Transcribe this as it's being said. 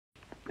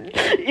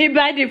He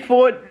buy the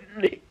phone.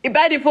 He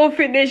buy the phone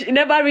finish. He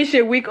never reach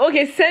a week.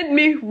 Okay, send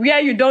me where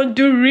you don't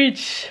do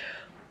reach.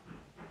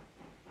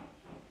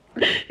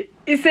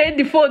 He said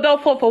the phone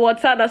don't fall for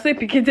water. That's why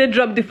Pikete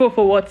drop the phone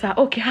for water.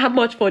 Okay, how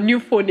much for new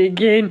phone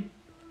again?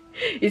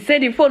 He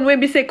said the phone will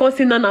be say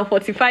costing now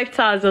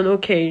 45,000.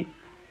 Okay.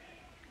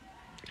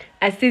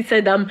 I still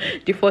said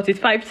the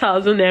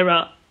 45,000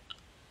 naira.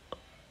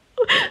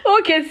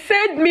 Okay,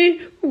 send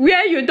me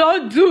where you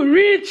don't do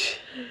reach.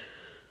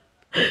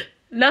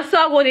 Now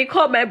so when they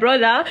call my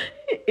brother,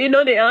 you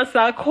know they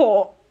answer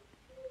call.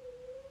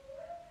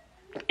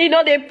 You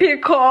know they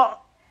pick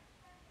call.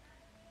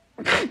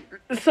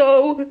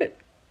 So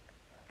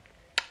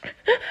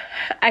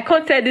I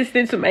can't tell this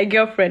thing to my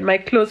girlfriend, my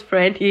close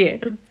friend here.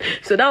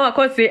 So now I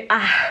can't say,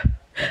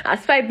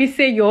 as far as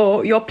say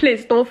your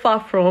place not far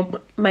from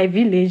my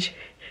village,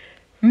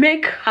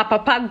 make her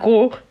papa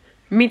go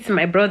meet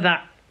my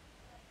brother.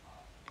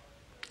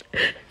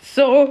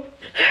 So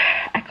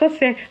I can't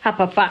say her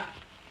papa.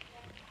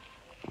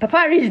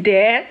 Papa reach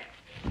there.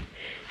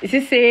 He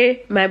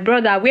say my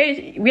brother, where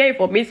you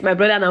for meet my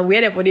brother and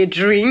where they for the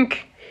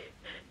drink.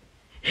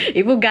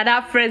 Even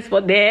gather friends for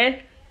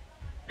there.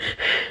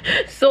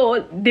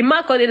 So the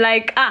man called it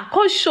like,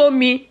 come show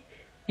me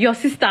your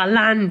sister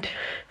land.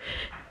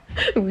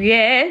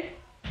 Where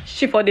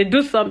she for they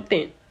do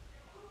something.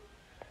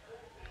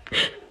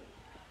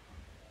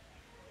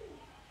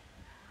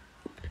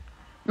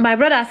 My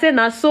brother said,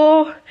 now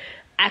so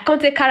I can't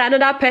take care of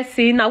another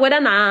person. Now whether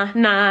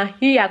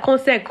he I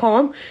can't say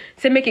come.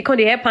 Say make it come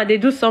they help and they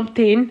do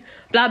something.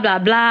 Blah blah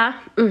blah.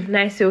 And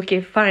I say okay,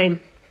 fine.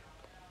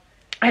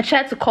 I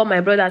tried to call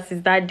my brother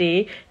since that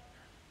day.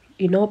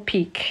 You know,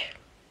 pick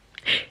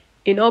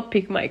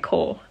my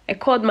call. I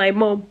called my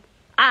mom.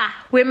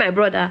 Where my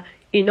brother?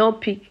 You know,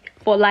 pick.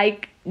 For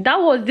like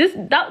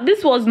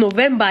this was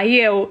November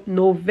here.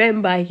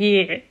 November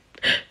here.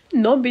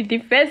 Not be the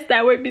first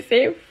time when we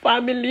say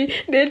family,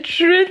 they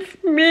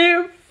treat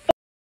me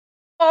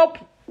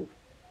up.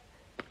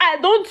 I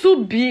don't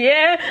to be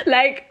here.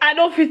 Like I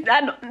don't feel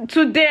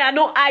today.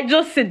 I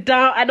just sit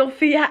down. I don't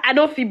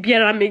feel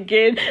beer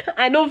again.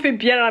 I don't feel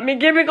beer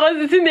again because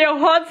it's in there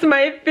hurts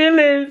my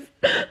feelings.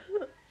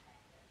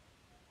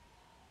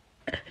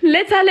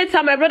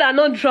 Later, my brother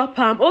not drop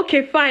him.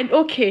 Okay, fine.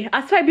 Okay,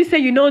 as far as be say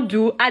you don't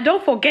do, I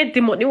don't forget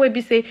the money when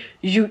be say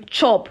you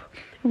chop.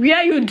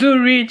 Where you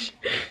do reach,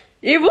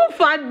 even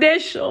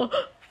foundation.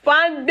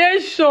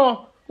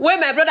 When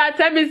my brother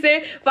tell me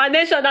say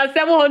foundation at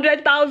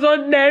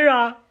 700,000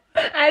 naira.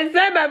 I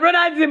said my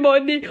brother the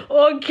money.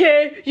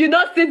 Okay, you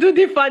not still do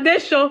the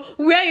foundation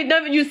where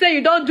you say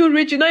you don't do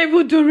rich, you don't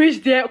even do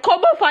rich there.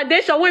 Come on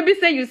foundation when be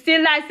say you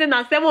still like say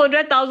na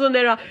 700,000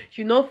 naira,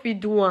 you not fit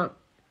do one.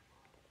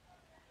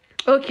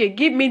 Okay,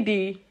 give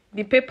me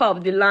the paper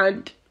of the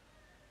land.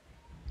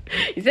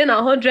 He said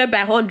 100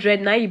 by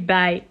 100 now you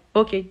buy.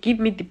 Okay, give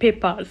me the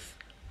papers.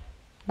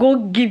 Go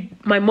give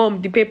my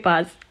mom the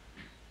papers.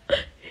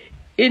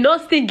 He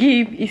not still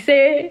give. He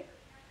say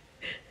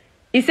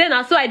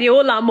now so I dey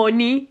owe her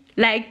money.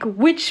 Like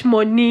which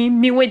money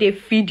me when they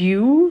feed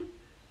you?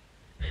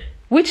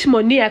 Which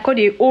money I call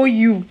they owe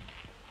you?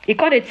 He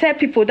call they tell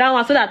people that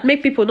one so that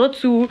make people not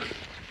to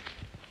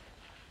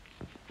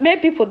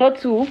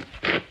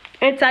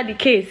enter the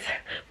case.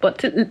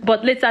 But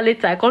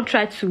later I can't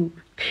try to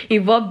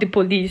involve the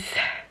police.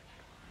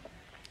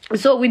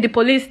 So with the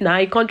police now,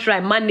 I can't try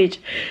manage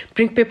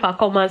bring paper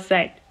come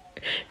outside.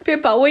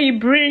 Paper where you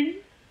bring.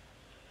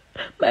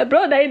 My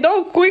brother, he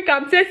don't quick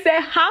and say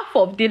half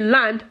of the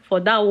land for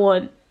that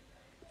one.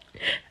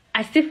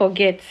 I still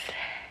forget.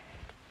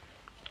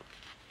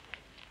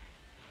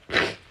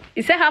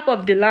 He said half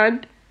of the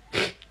land.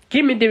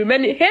 Give me the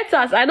remaining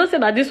haters. I don't say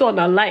that this one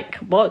I like,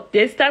 but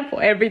there's time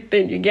for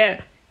everything you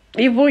get.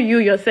 Even you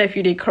yourself,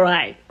 you dey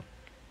cry.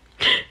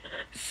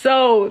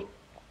 So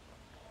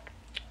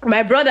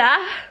my brother,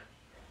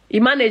 he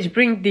managed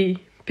bring the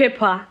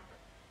paper.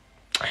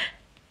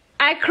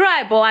 I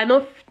cry, but I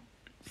know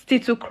still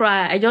to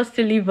cry. I just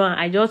still leave on.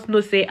 I just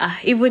know say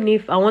even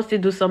if I want to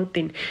do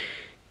something,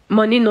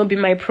 money not be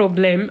my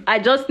problem. I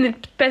just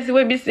need person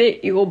when be say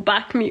it will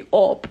back me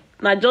up.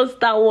 Not just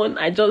that one.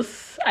 I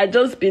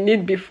just been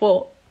it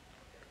before.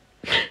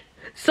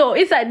 So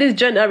inside this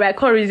January, I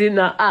can't reason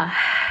now.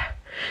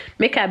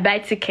 Make I buy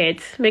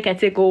tickets. Make I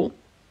take go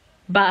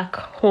back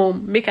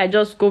home. Make I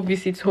just go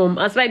visit home.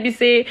 As I be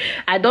say,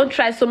 I don't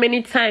try so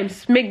many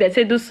times. Make them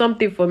say do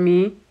something for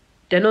me.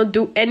 They not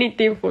do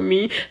anything for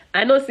me.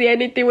 I don't see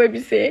anything where we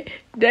say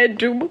they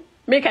do.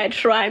 Make I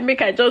try.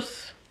 Make I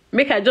just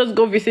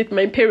go visit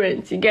my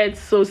parents. You get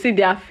so see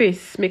their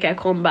face. Make I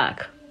come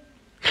back.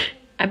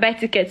 I buy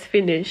tickets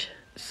finish.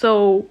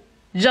 So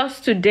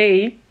just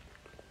today,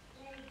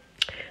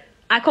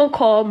 I can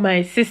call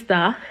my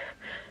sister.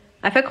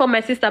 I feel call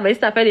my sister. My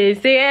sister they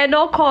say, hey,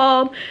 no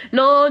come,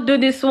 no do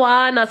this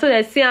one. And so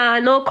they say,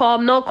 no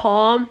come.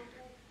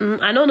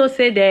 I don't know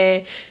say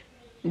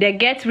they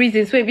get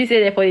reasons when we say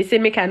therefore they say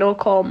make I not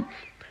come.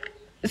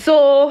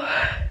 So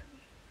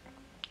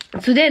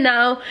today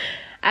now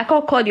I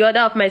can't call the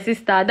other of my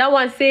sister. That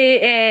one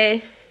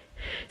say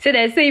Say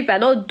they say if I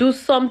not do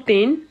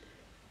something,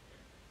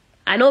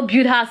 I not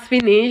build house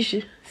finish,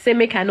 say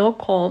make I not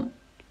come.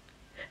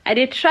 I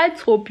dey try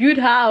to build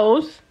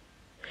house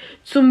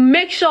to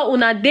make sure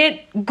una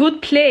dey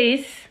good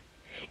place.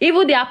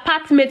 Even the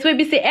apartments wey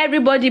be say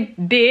everybody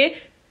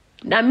dey,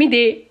 na me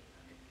dey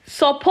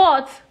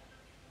support,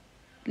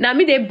 na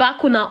me dey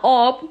back una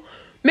up.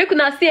 Make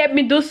una still help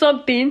me do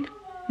something.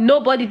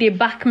 Nobody dey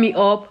back me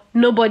up,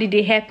 nobody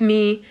dey help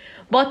me.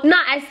 But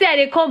now I say I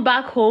dey come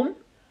back home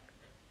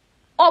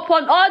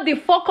upon all the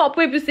fuck up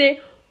wey be say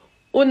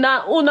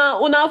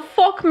una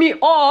fuck me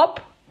up.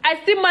 I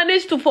still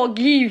manage to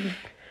forgive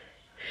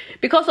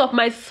because of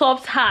my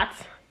soft heart.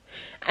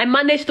 I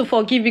managed to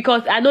forgive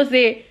because I know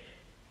say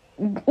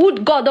who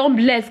God don't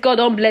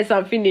bless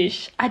and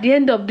finish. At the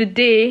end of the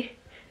day,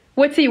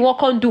 wetin you wan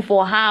come do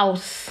for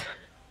house?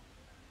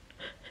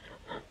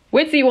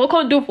 Wetin you wan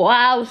come do for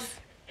house?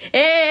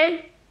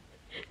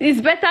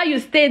 It's better you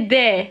stay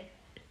there.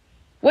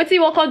 Wetin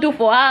you wan come do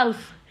for house?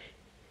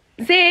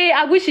 Say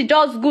I wish it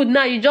just good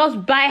now. You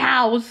just buy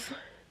house.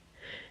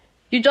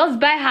 You just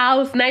buy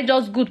house, now it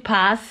just good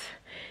pass.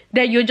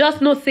 Then you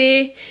just know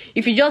say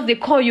if you just dey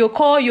call, you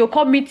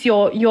call meet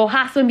your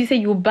house when be say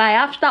you buy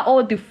after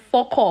all the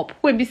fuck up.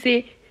 When be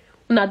say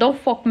una don't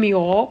fuck me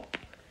up.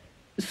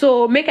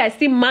 So make I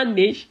still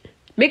manage.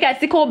 Make I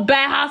still come buy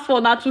house for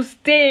una to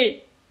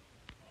stay.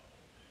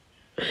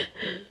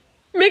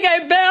 Make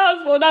I buy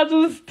house for una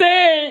to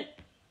stay.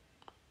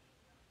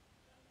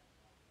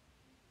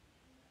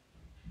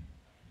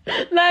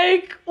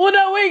 Like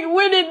una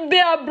when it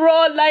there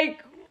abroad,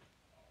 like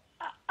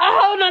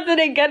how not do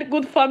they get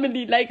good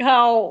family? Like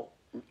how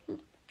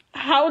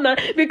not?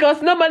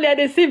 Because normally I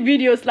dey see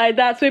videos like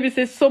that. So if you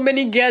say so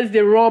many girls they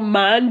run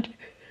mad,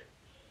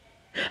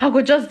 I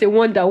go just they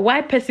wonder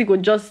why person go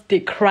just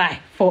they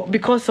cry for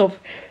because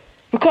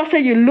say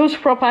you lose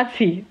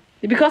property,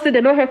 because they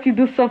don't help you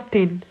do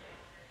something.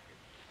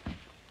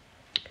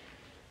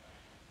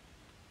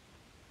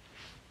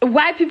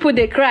 Why people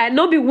they cry?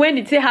 No be when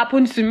it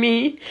happen to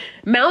me.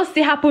 My own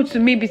still happen to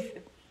me.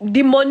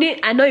 The money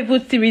I not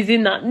even see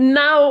reason now.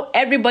 Now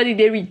everybody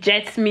they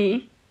reject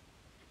me.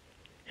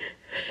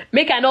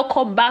 Make I not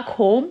come back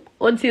home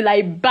until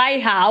I buy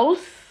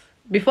house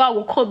before I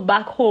will come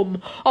back home.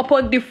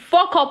 Upon the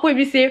fuck up when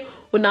we say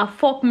una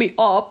fuck me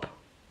up.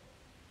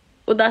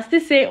 Una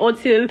still say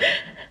until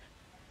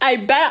I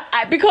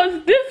buy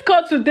because this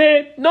call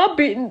today not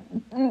be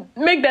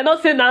make them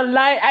not say na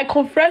lie. I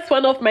confess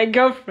one of my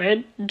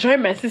girlfriend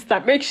join my sister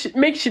make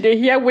she they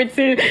hear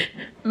waiting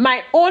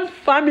my own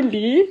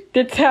family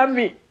they tell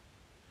me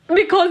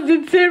because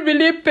the thing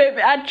really pay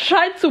me. I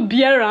tried to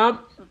bear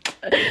up.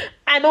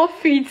 I don't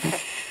fit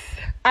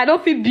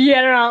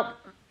bear up.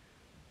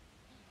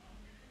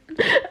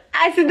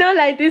 I sit down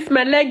like this,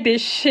 my leg they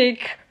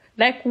shake.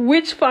 Like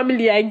which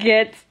family I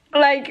get?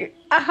 Like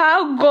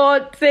how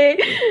God say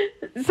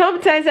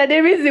sometimes I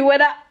dey reason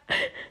whether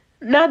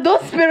now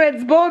those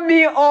spirits born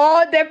me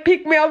or they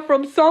pick me up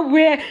from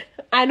somewhere.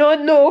 I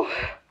don't know.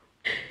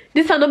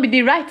 This will not be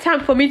the right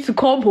time for me to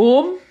come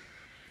home.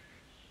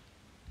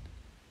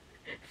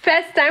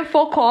 First time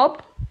fuck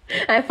up,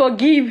 I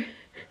forgive.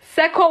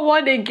 Second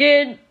one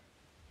again.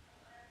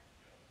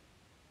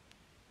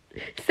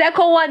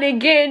 Second one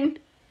again.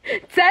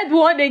 Third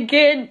one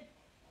again.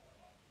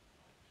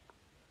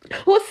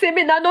 Who say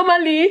me now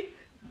normally?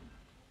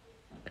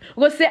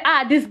 Go say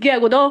this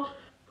girl go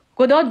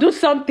don't do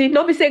something.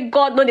 Don't be say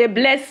God no they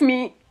bless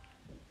me.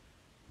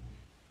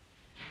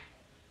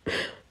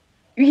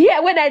 Yeah,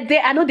 when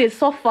I know they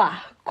suffer.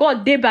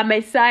 God they by my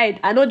side.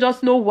 I don't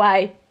just know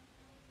why.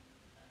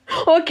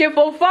 Okay,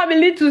 for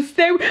family to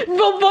stay,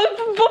 for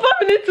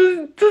family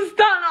to stand.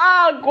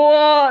 Oh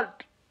God,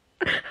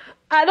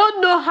 I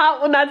don't know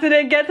how una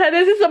today get her.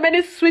 There's so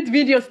many sweet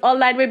videos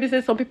online. Maybe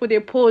say some people they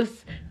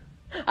post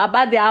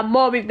about their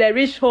mom if they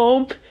reach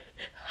home,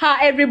 how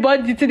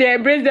everybody today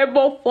embrace them.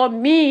 But for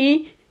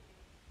me,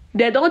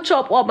 they don't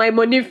chop all my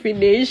money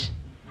finish.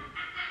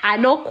 I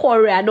no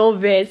quarrel, I no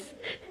vex.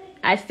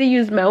 I still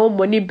use my own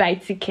money buy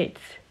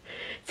tickets.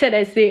 So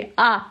they say,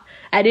 I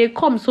dey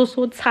come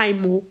so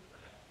time. Oh.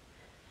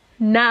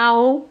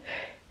 Now,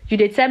 you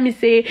dey tell me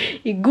say,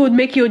 it good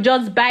make you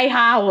just buy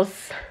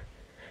house.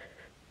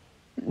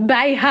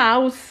 Buy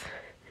house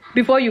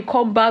before you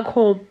come back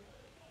home.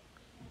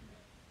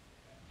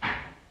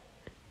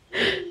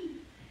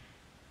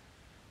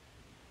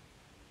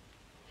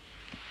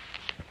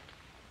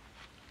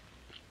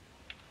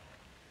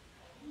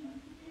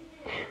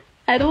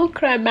 I don't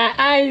cry my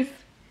eyes.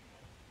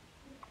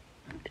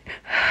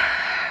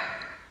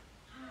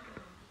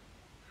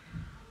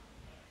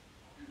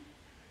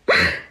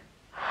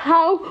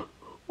 How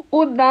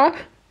una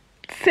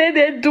say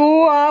they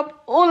do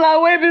up? Una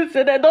women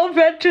say they don't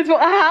venture to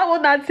how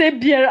una say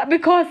beer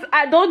because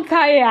I don't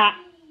tire.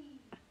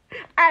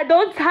 I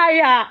don't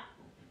tire.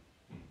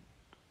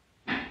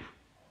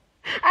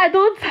 I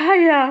don't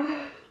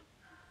tire.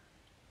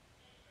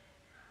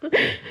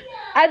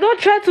 I don't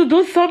try to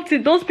do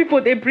something. Those people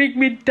they bring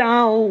me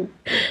down.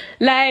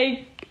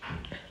 Like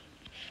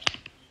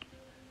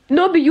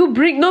no be you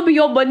bring, no be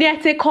your money I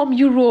take come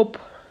Europe.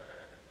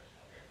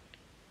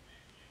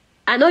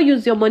 I no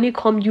use your money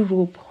come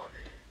Europe.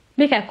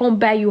 Make I come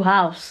buy you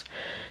house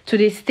to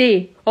dey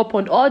stay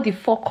upon all the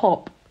fuck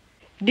up.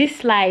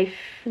 This life,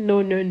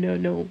 no.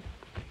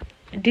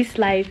 This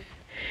life,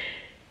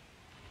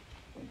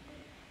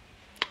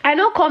 I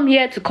don't come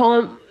here to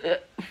come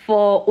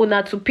for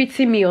una to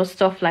pity me or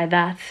stuff like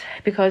that,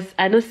 because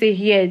I know say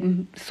here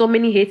so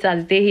many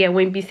haters they here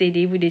when be say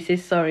they say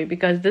sorry,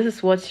 because this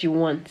is what you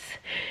want.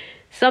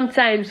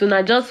 Sometimes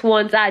una just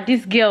want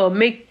this girl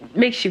make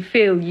she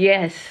fail,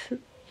 yes.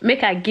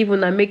 Make I give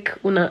una make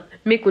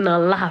una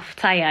laugh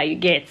tire, you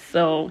get.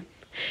 So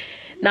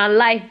now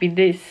life be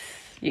this,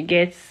 you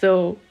get.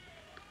 So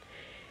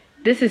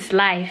this is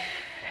life.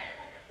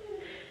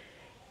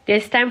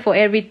 There's time for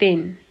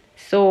everything.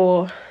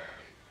 So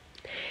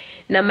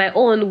now my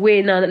own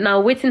way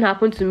now waiting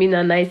happen to me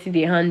now I see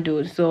the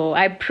handle. So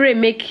I pray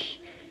make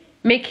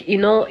you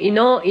know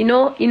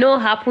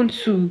happen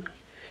to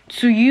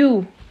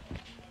you,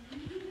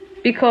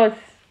 because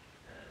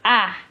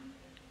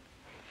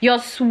your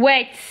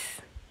sweats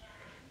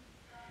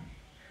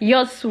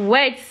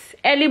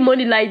early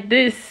morning like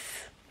this.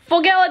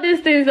 Forget all these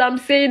things I'm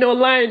saying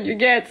online, you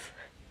get.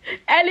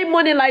 Early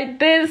morning like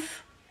this,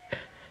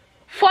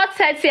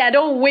 4:30 I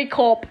don't wake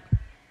up.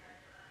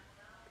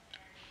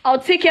 I'll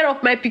take care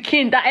of my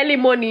pikin that early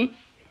morning.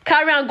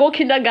 Carry and go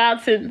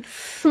kindergarten.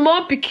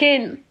 Small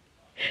pikin.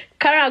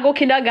 Carry and go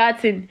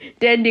kindergarten.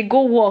 Then they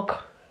go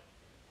work.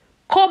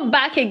 Come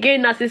back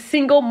again as a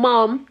single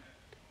mom.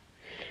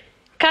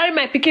 Carry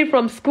my pikin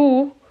from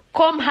school.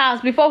 Come house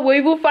before we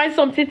even find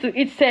something to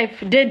eat safe.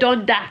 They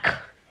don't dark.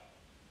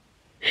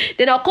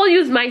 Then I'll call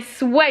use my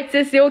sweat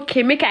to say,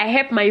 okay, make I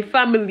help my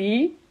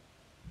family.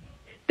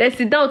 Then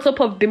sit down on top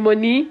of the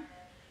money.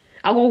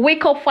 I will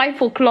wake up 5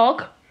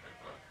 o'clock.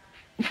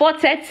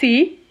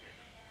 4:30,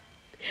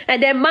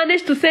 and then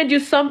manage to send you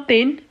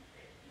something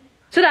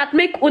so that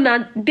make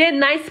una dey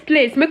nice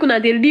place, make una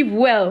dey live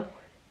well.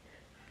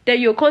 Then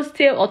you can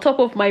stay on top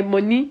of my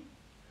money.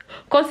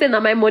 Come say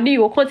na my money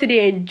you can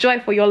stay enjoy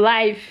for your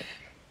life.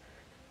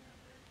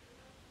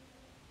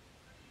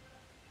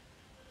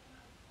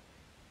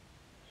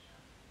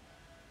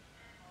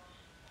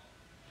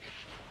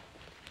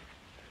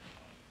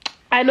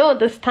 I don't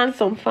understand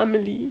some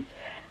family.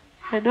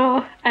 I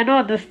don't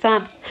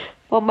understand.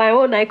 For my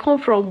own, I come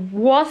from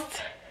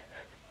worst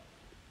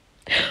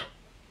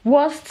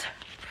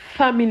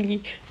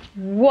family.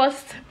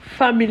 Worst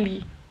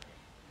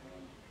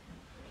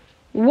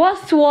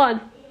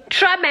one.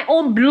 Try my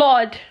own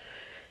blood.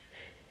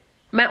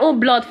 My own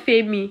blood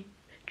fail me.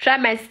 Try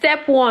my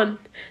step one.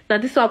 Now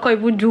this one can't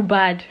even do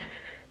bad.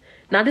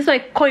 Now this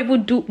one can't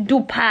even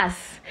do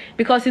pass.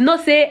 Because you know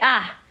say,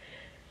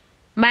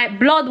 my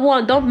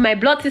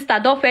blood sister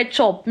don't fetch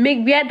chop.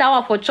 Make where that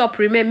one for chop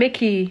remain,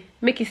 make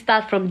it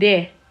start from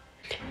there.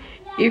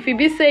 If you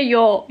be say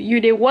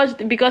you they watch,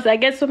 because I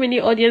get so many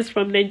audience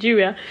from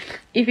Nigeria.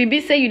 If you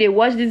be say you they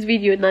watch this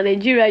video in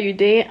Nigeria, you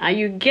there and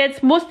you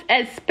get most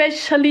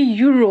especially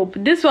Europe.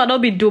 This one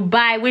not be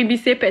Dubai when be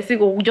say person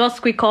go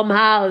just quick come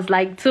house,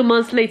 like 2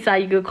 months later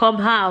you go come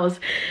house.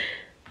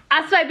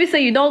 As why be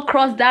say you don't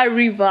cross that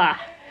river.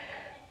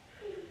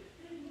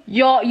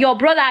 Your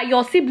brother,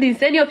 your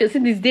siblings, any of your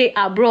siblings they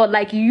abroad,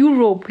 like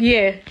Europe,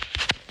 yeah.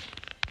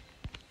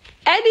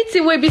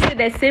 Anything will be said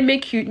they say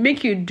make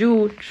you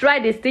do, try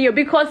to stay here,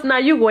 because now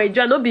you go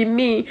enjoy, not be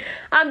me.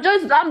 I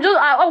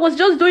was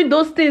just doing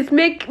those things,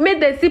 make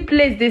the see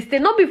place they stay,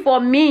 not be for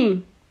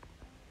me.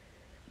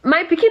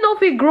 My pikin no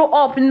fit grow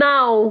up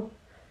now.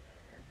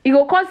 You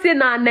go come say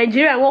na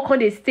Nigeria and work on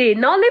they stay.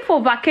 Now only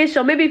for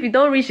vacation, maybe if you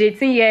don't reach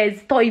 18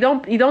 years,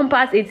 you don't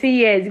pass 18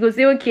 years, you go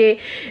say okay,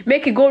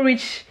 make it go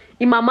reach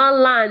in mama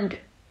land,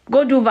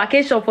 go do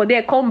vacation for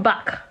there, come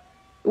back.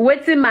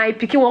 Waiting my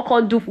pikin what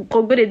can do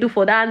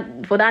for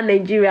that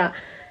Nigeria.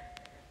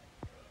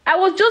 I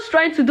was just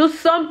trying to do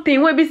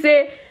something where we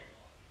say